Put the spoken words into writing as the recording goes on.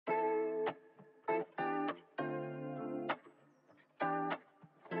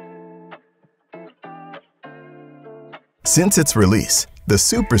Since its release, the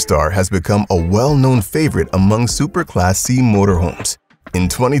Superstar has become a well-known favorite among Super Class C motorhomes. In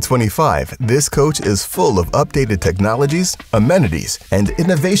 2025, this coach is full of updated technologies, amenities, and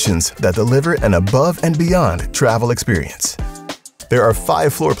innovations that deliver an above-and-beyond travel experience. There are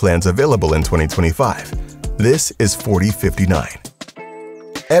 5 floor plans available in 2025. This is 4059.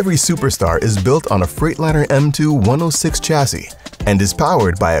 Every Superstar is built on a Freightliner M2 106 chassis and is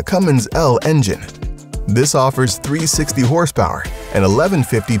powered by a Cummins L engine. This offers 360 horsepower and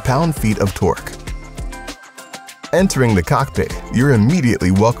 1150 pound-feet of torque. Entering the cockpit, you're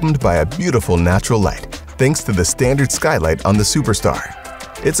immediately welcomed by a beautiful natural light thanks to the standard skylight on the Superstar.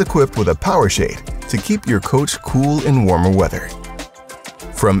 It's equipped with a power shade to keep your coach cool in warmer weather.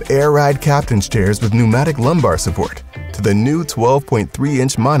 From air ride captain's chairs with pneumatic lumbar support to the new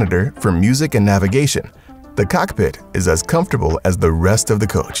 12.3-inch monitor for music and navigation, the cockpit is as comfortable as the rest of the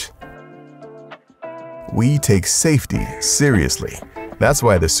coach. We take safety seriously. That's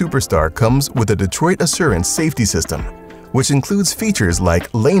why the Superstar comes with a Detroit Assurance safety system, which includes features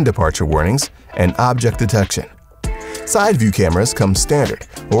like lane departure warnings and object detection. Side view cameras come standard,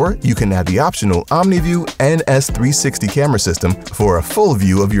 or you can add the optional OmniView NS360 camera system for a full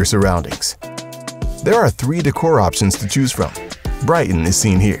view of your surroundings. There are 3 decor options to choose from. Brighton is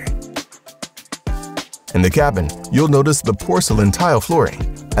seen here. In the cabin, you'll notice the porcelain tile flooring,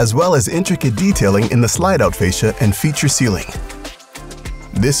 as well as intricate detailing in the slide-out fascia and feature ceiling.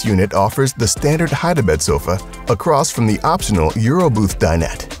 This unit offers the standard hide-a-bed sofa across from the optional Eurobooth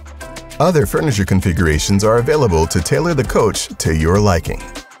dinette. Other furniture configurations are available to tailor the coach to your liking.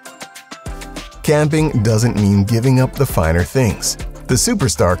 Camping doesn't mean giving up the finer things. The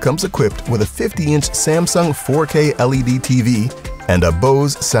Superstar comes equipped with a 50-inch Samsung 4K LED TV and a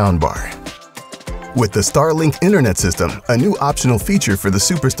Bose soundbar. With the Starlink internet system, a new optional feature for the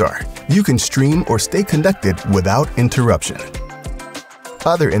Superstar, you can stream or stay connected without interruption.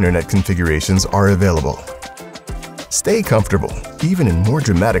 Other internet configurations are available. Stay comfortable, even in more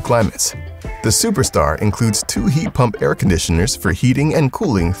dramatic climates. The Superstar includes 2 heat pump air conditioners for heating and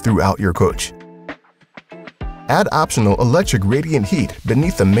cooling throughout your coach. Add optional electric radiant heat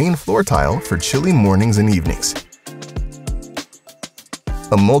beneath the main floor tile for chilly mornings and evenings.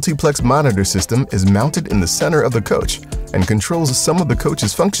 A multiplex monitor system is mounted in the center of the coach and controls some of the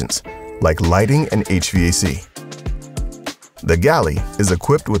coach's functions, like lighting and HVAC. The galley is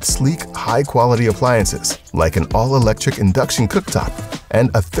equipped with sleek, high-quality appliances like an all-electric induction cooktop and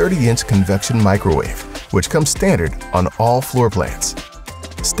a 30-inch convection microwave, which comes standard on all floor plans.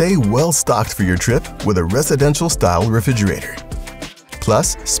 Stay well-stocked for your trip with a residential-style refrigerator.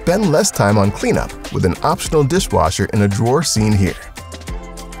 Plus, spend less time on cleanup with an optional dishwasher in a drawer seen here.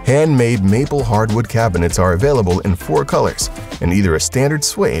 Handmade maple hardwood cabinets are available in 4 colors in either a standard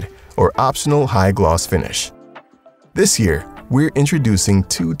suede or optional high-gloss finish. This year, we're introducing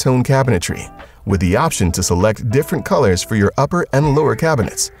 2-tone cabinetry with the option to select different colors for your upper and lower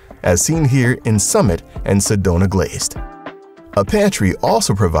cabinets, as seen here in Summit and Sedona Glazed. A pantry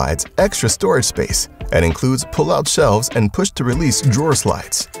also provides extra storage space and includes pull-out shelves and push-to-release drawer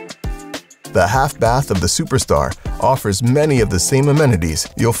slides. The half bath of the Superstar offers many of the same amenities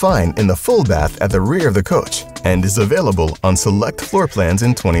you'll find in the full bath at the rear of the coach and is available on select floor plans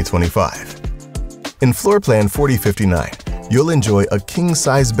in 2025. In floor plan 4059, you'll enjoy a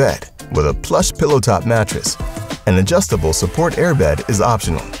king-size bed with a plush pillow top mattress. An adjustable support airbed is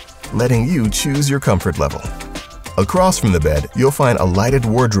optional, letting you choose your comfort level. Across from the bed, you'll find a lighted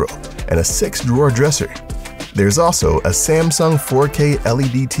wardrobe and a 6-drawer dresser. There's also a Samsung 4K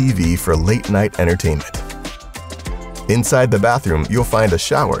LED TV for late-night entertainment. Inside the bathroom, you'll find a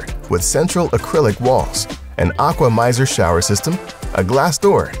shower with central acrylic walls, an Aqua Miser shower system, a glass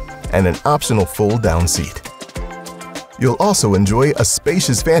door, and an optional fold-down seat. You'll also enjoy a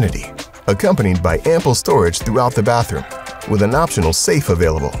spacious vanity, accompanied by ample storage throughout the bathroom, with an optional safe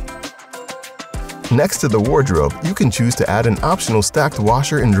available. Next to the wardrobe, you can choose to add an optional stacked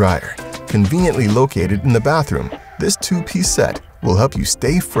washer and dryer. Conveniently located in the bathroom, this 2-piece set will help you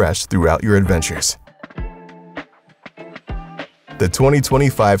stay fresh throughout your adventures. The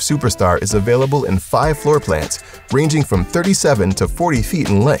 2025 Superstar is available in 5 floor plans, ranging from 37 to 40 feet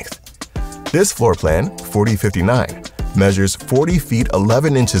in length. This floor plan, 4059, measures 40 feet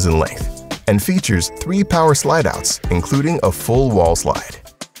 11 inches in length and features 3 power slide-outs, including a full wall slide.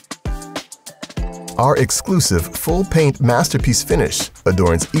 Our exclusive full-paint masterpiece finish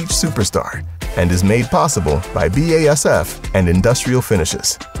adorns each Superstar and is made possible by BASF and Industrial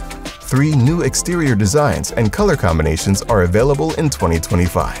Finishes. 3 new exterior designs and color combinations are available in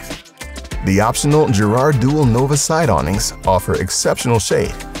 2025. The optional Girard Dual Nova side awnings offer exceptional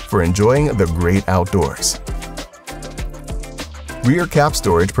shade for enjoying the great outdoors. Rear cap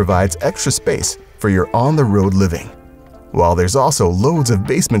storage provides extra space for your on-the-road living, while there's also loads of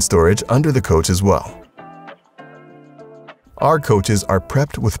basement storage under the coach as well. Our coaches are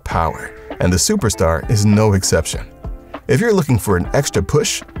prepped with power, and the Superstar is no exception. If you're looking for an extra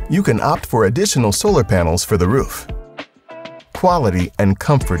push, you can opt for additional solar panels for the roof. Quality and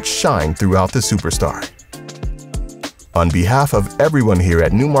comfort shine throughout the Superstar. On behalf of everyone here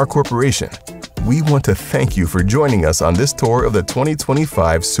at Newmar Corporation, we want to thank you for joining us on this tour of the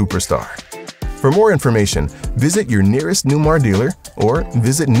 2025 Superstar. For more information, visit your nearest Newmar dealer or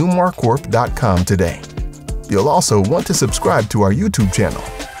visit newmarcorp.com today. You'll also want to subscribe to our YouTube channel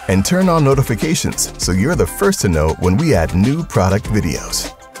and turn on notifications so you're the first to know when we add new product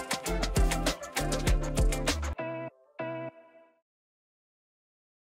videos.